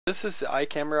This is the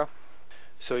iCamera.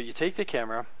 So you take the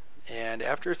camera, and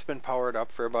after it's been powered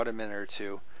up for about a minute or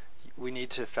two, we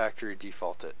need to factory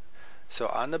default it. So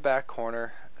on the back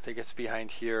corner, I think it's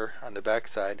behind here on the back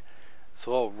side, it's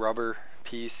a little rubber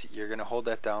piece. You're going to hold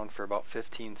that down for about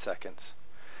 15 seconds.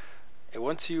 And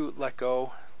once you let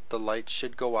go, the light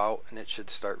should go out and it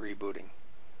should start rebooting.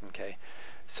 Okay,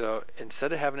 so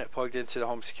instead of having it plugged into the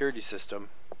home security system,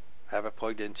 have it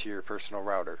plugged into your personal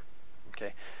router.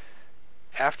 Okay.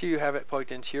 After you have it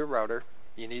plugged into your router,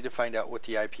 you need to find out what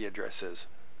the IP address is.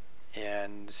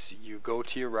 And you go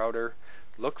to your router,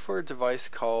 look for a device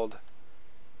called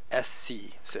SC.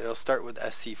 So it'll start with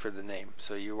SC for the name.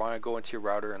 So you want to go into your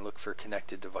router and look for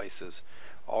connected devices.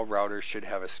 All routers should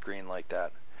have a screen like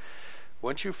that.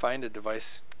 Once you find a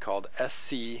device called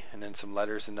SC and then some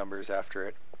letters and numbers after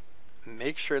it,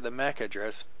 make sure the MAC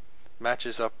address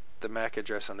matches up the MAC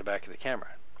address on the back of the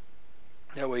camera.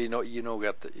 That way you know you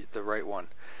got the right one.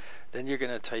 Then you're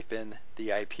going to type in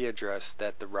the IP address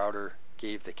that the router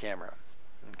gave the camera.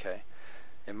 Okay.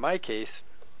 In my case,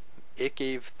 it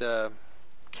gave the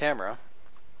camera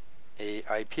a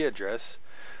IP address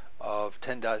of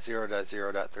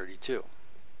 10.0.0.32.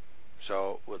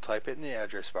 So we'll type it in the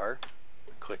address bar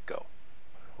and click go.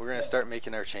 We're going to start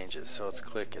making our changes. So let's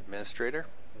click administrator,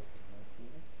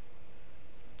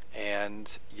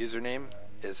 and username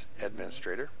is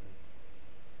administrator.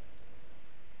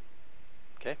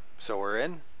 Okay, so we're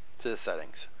in to the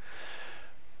settings.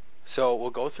 So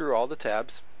we'll go through all the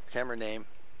tabs. Camera name,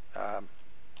 I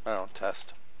don't know,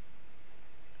 test.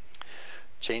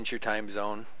 Change your time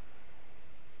zone.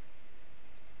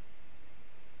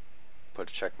 Put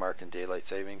a check mark in daylight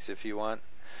savings if you want.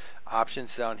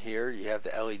 Options down here, you have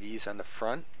the LEDs on the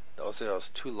front. Those are those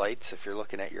two lights. If you're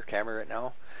looking at your camera right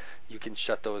now, you can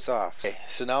shut those off. Okay,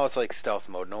 so now it's like stealth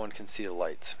mode. No one can see the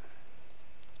lights.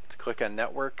 Let's click on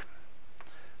network.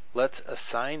 Let's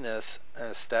assign this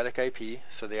a static IP,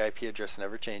 so the IP address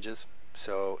never changes.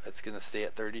 So it's going to stay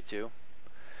at 32.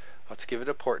 Let's give it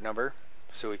a port number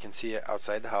so we can see it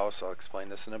outside the house. I'll explain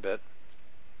this in a bit.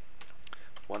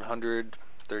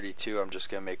 132, I'm just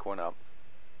going to make one up.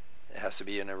 It has to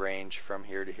be in a range from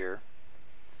here to here.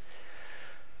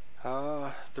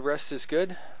 The rest is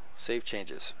good. Save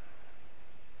changes.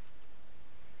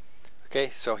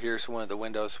 Okay, so here's one of the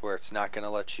windows where it's not going to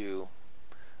let you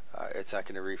it's not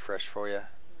going to refresh for you,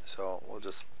 so we'll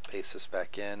just paste this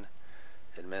back in.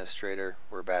 Administrator,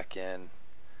 we're back in.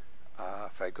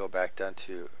 If I go back down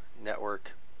to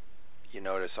network, you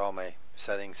notice all my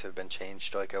settings have been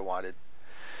changed like I wanted.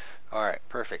 Alright,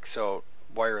 perfect. So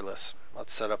wireless,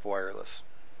 let's set up wireless.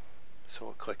 So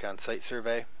we'll click on site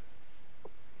survey.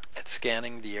 It's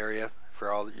scanning the area for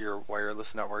all your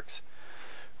wireless networks.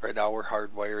 Right now we're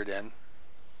hardwired in.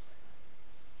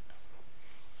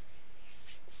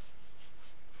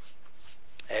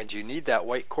 And you need that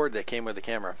white cord that came with the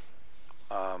camera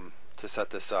to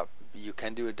set this up. You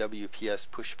can do a WPS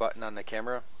push button on the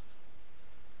camera.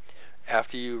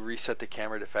 After you reset the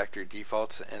camera to factory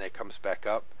defaults and it comes back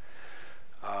up,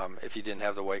 if you didn't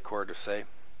have the white cord, say,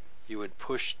 you would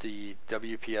push the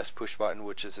WPS push button,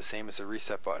 which is the same as the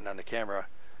reset button on the camera.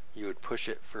 You would push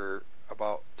it for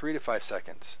about 3 to 5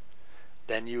 seconds.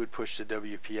 Then you would push the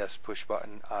WPS push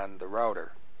button on the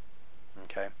router.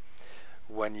 Okay.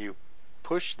 When you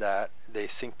push that, they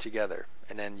sync together,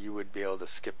 and then you would be able to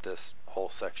skip this whole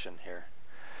section here.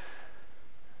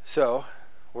 So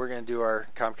we're going to do our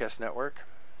Comcast network,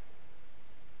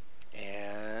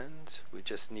 and we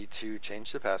just need to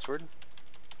change the password.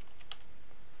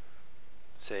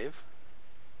 Save.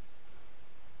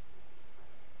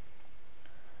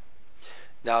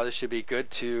 Now this should be good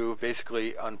to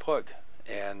basically unplug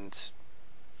and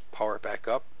power it back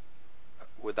up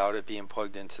without it being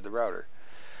plugged into the router.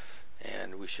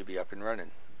 And we should be up and running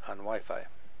on Wi-Fi.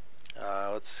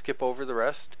 Let's skip over the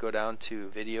rest, go down to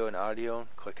video and audio,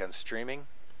 click on streaming,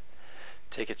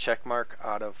 take a check mark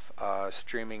out of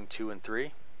streaming 2 and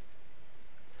 3,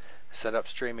 set up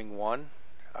streaming 1.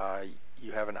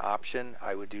 You have an option.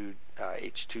 I would do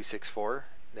H.264,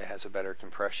 that has a better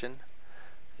compression,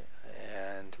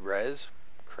 and res,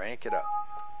 crank it up.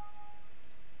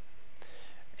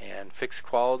 And fixed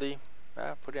quality,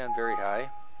 put it on very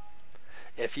high.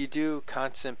 If you do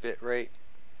constant bit rate,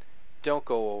 don't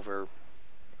go over,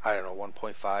 I don't know,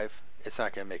 1.5. It's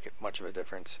not going to make much of a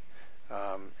difference,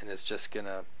 and it's just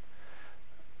gonna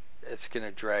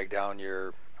drag down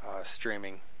your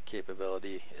streaming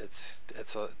capability. It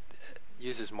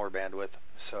uses more bandwidth,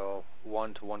 so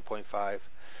 1 to 1.5,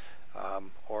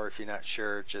 or if you're not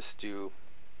sure, just do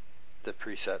the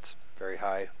presets very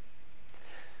high.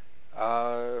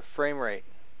 Frame rate,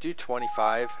 do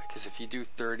 25, because if you do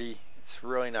 30, it's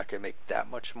really not going to make that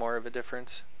much more of a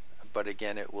difference, but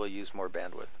again, it will use more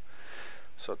bandwidth.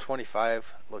 So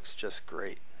 25 looks just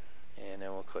great, and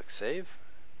then we'll click save.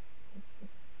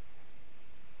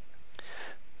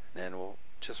 And then we'll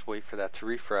just wait for that to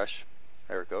refresh.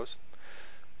 There it goes.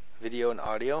 Video and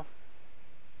audio.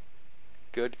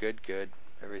 Good, good, good.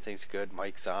 Everything's good.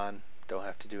 Mic's on. Don't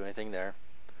have to do anything there.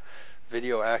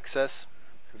 Video access.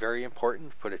 Very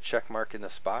important. Put a check mark in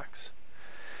this box.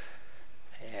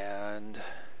 And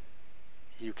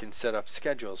you can set up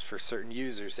schedules for certain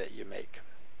users that you make.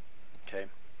 Okay.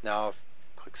 Now,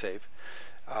 click save.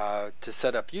 To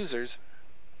set up users,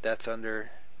 that's under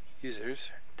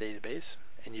users, database.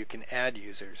 And you can add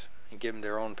users and give them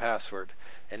their own password,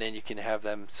 and then you can have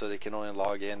them so they can only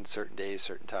log in certain days,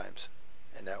 certain times,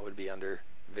 and that would be under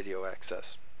video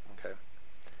access. Okay.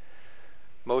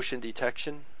 Motion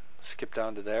detection, skip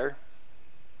down to there,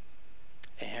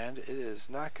 and it is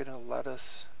not going to let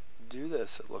us do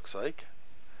this, it looks like.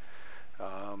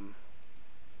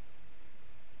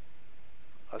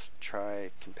 Let's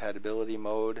try compatibility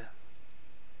mode.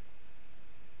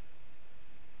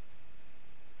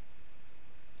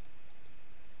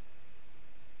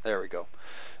 There we go.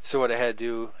 So what I had to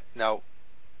do, now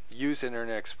use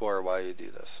Internet Explorer while you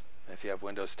do this. If you have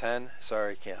Windows 10,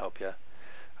 sorry, can't help you.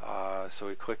 So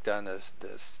we clicked on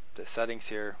the settings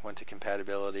here, went to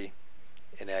compatibility,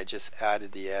 and I just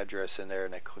added the address in there,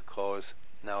 and I click close.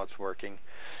 Now it's working.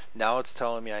 Now it's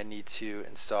telling me I need to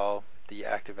install the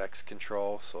ActiveX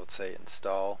control, so let's say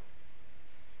install.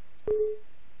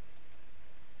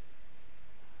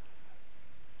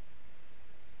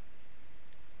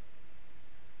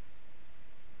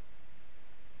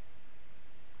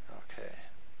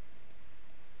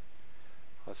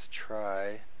 Let's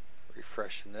try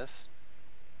refreshing this.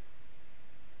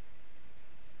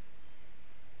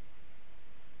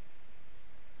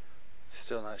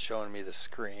 Still not showing me the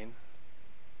screen.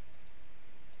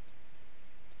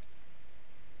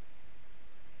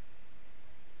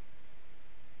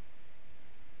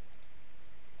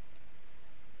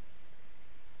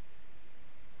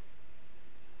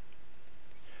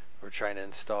 We're trying to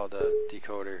install the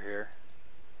decoder here.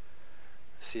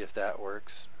 See if that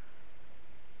works.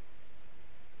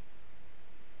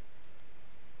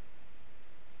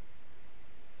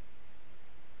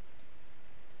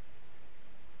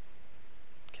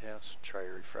 Okay, let's try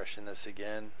refreshing this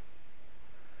again.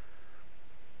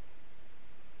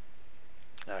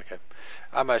 Okay,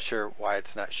 I'm not sure why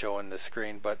it's not showing the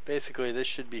screen, but basically this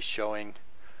should be showing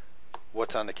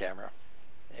what's on the camera,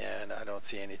 and I don't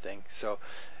see anything. So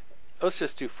let's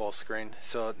just do full screen.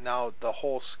 So now the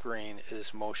whole screen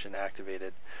is motion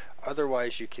activated.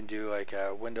 Otherwise you can do like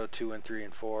a window 2 and 3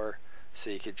 and 4. So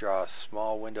you could draw a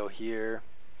small window here,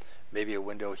 maybe a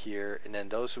window here, and then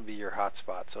those would be your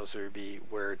hotspots. Those would be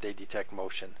where they detect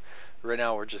motion. Right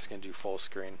now we're just going to do full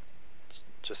screen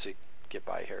just to get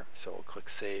by here. So we'll click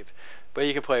save. But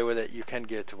you can play with it. You can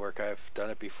get it to work. I've done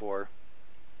it before.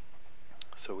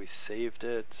 So we saved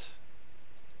it.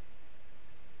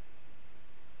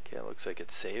 Okay, it looks like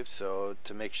it's saved. So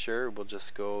to make sure, we'll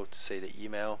just go to say the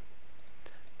email,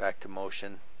 back to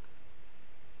motion.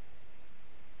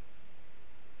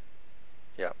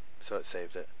 Yeah, so it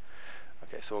saved it.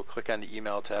 Okay, so we'll click on the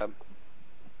email tab.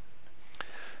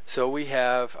 So we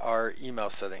have our email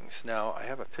settings. Now I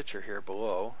have a picture here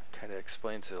below, kind of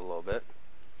explains it a little bit.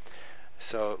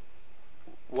 So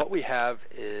what we have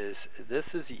is,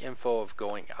 this is the info of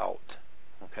going out,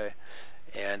 okay,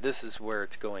 and this is where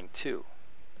it's going to.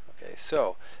 Okay,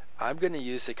 so I'm going to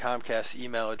use the Comcast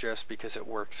email address because it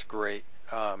works great.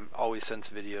 Always sends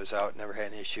videos out, never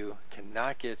had an issue.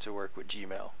 Cannot get it to work with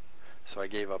Gmail, so I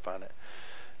gave up on it.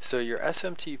 So your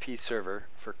SMTP server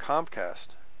for Comcast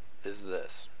is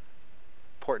this,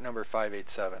 port number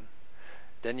 587.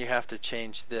 Then you have to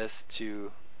change this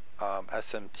to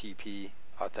SMTP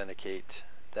authenticate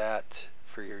that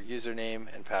for your username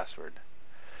and password.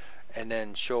 And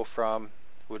then show from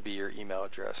would be your email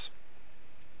address.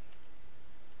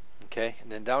 Okay,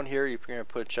 and then down here you're going to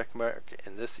put a check mark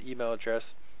in this email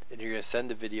address, and you're going to send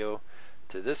the video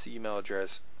to this email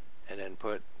address and then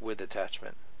put with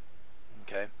attachment.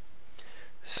 Okay,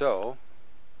 so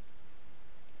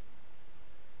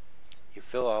you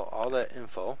fill out all that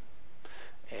info,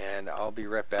 and I'll be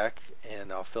right back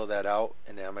and I'll fill that out,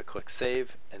 and then I'm going to click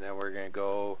save, and then we're going to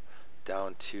go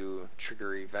down to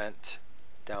trigger event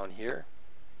down here.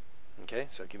 Okay,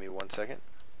 so give me 1 second.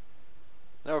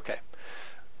 Okay,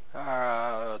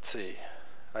 let's see,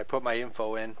 I put my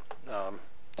info in.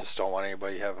 Just don't want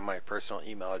anybody having my personal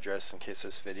email address in case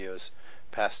this video is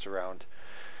passed around.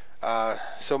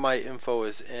 So my info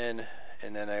is in,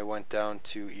 and then I went down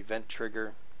to event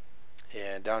trigger,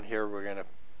 and down here we're gonna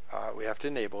we have to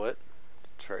enable it.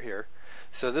 It's right here.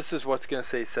 So this is what's going to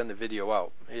say send the video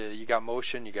out. You got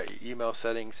motion, you got your email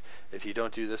settings. If you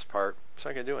don't do this part, it's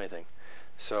not going to do anything.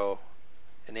 So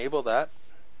enable that.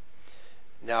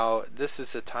 Now this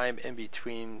is a time in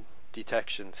between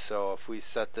detections. So if we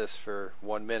set this for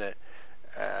 1 minute,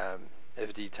 if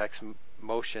it detects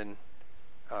motion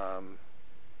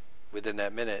within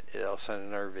that minute, it'll send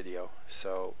another video.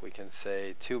 So we can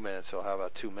say 2 minutes. It'll have a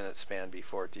 2 minute span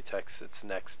before it detects its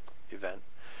next event.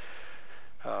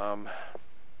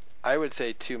 I would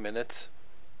say 2 minutes,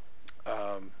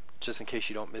 just in case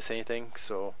you don't miss anything.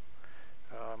 So,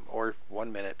 or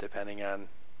 1 minute, depending on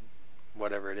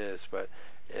whatever it is. But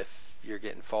if you're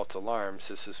getting false alarms,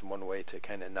 this is one way to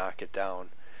kind of knock it down.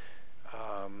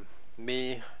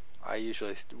 I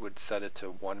usually would set it to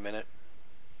 1 minute,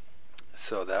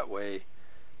 so that way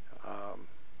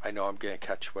I know I'm going to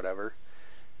catch whatever.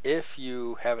 If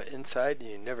you have it inside and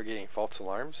you're never getting false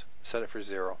alarms, set it for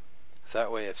 0. So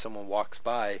that way if someone walks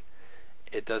by,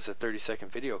 it does a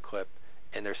 30-second video clip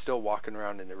and they're still walking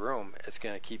around in the room, it's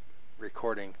going to keep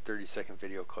recording 30-second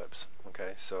video clips.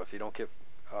 Okay, so if you don't get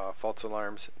false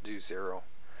alarms, do 0.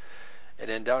 And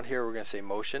then down here we're going to say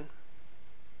motion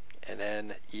and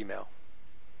then email.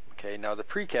 Okay, now the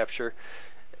pre-capture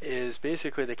is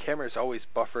basically the camera is always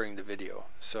buffering the video.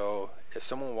 So if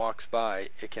someone walks by,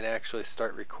 it can actually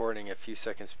start recording a few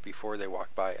seconds before they walk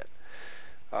by it.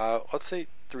 Let's say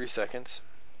 3 seconds.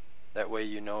 That way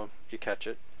you know you catch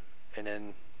it. And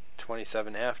then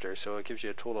 27 after. So it gives you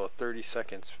a total of 30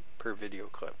 seconds per video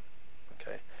clip.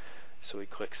 Okay, so we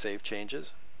click Save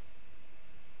Changes.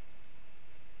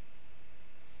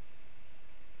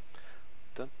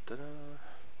 Dun, dun, dun.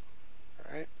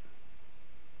 Alright.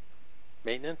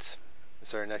 Maintenance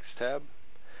is our next tab.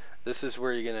 This is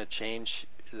where you're going to change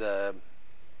the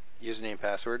username and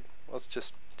password. Let's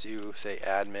just do, say,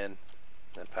 admin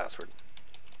and password.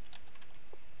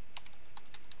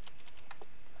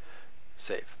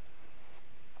 Save.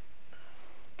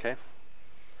 Okay.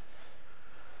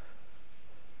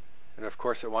 And of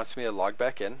course it wants me to log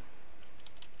back in.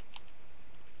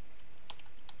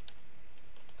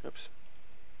 Oops.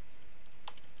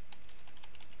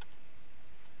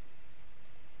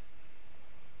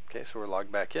 Okay, so we're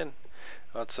logged back in.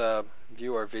 Let's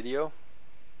view our video.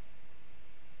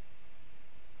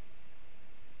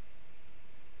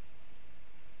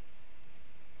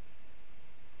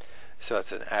 So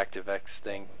it's an ActiveX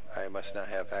thing. I must not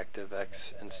have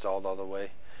ActiveX installed all the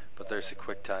way, but there's a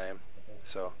QuickTime.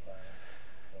 So,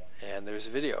 and there's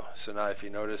a video. So now if you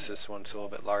notice, this one's a little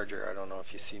bit larger. I don't know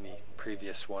if you've seen the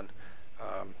previous one,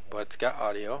 but it's got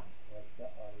audio.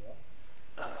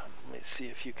 Let me see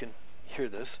if you can hear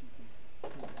this.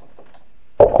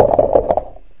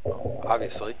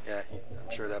 Obviously, yeah,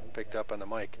 I'm sure that picked up on the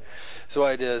mic. So what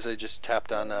I did is I just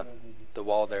tapped on the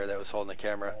wall there that was holding the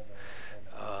camera.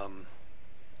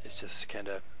 It's just kind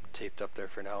of taped up there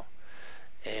for now.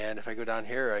 And if I go down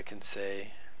here, I can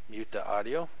say mute the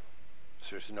audio.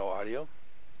 So there's no audio.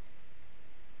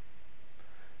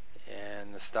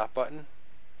 And the stop button,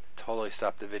 totally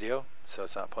stop the video, so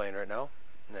it's not playing right now.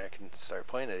 And then I can start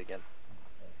playing it again.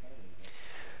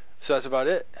 So that's about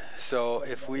it. So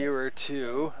if we were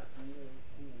to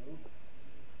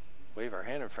wave our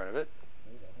hand in front of it,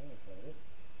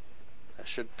 that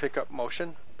should pick up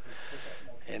motion,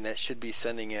 and that should be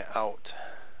sending it out.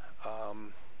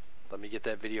 Let me get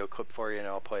that video clip for you and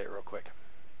I'll play it real quick.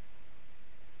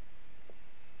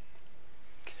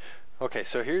 Okay,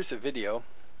 so here's the video.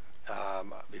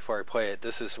 Before I play it,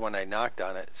 this is when I knocked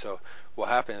on it. So what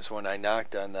happened is when I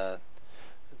knocked on the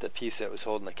piece that was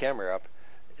holding the camera up,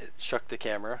 it shook the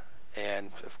camera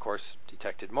and of course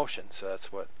detected motion. So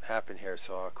that's what happened here.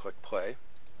 So I'll click play.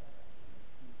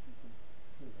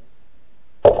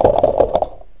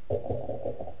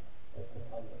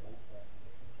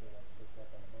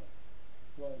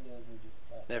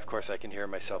 And of course I can hear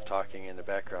myself talking in the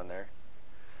background there.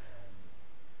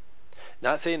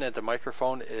 Not saying that the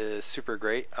microphone is super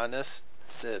great on this.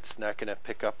 It's not going to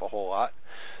pick up a whole lot.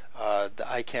 The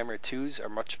iCamera2s are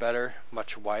much better,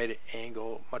 much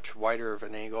wider of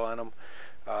an angle on them.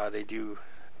 They do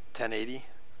 1080,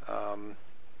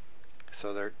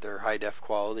 so they're high def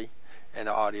quality, and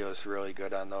the audio is really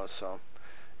good on those. So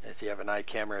if you have an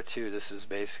iCamera2, this is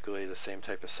basically the same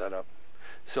type of setup.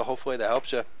 So hopefully that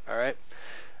helps you. All right.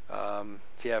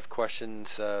 If you have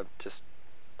questions, just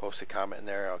post a comment in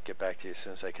there. I'll get back to you as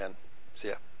soon as I can. See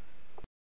ya.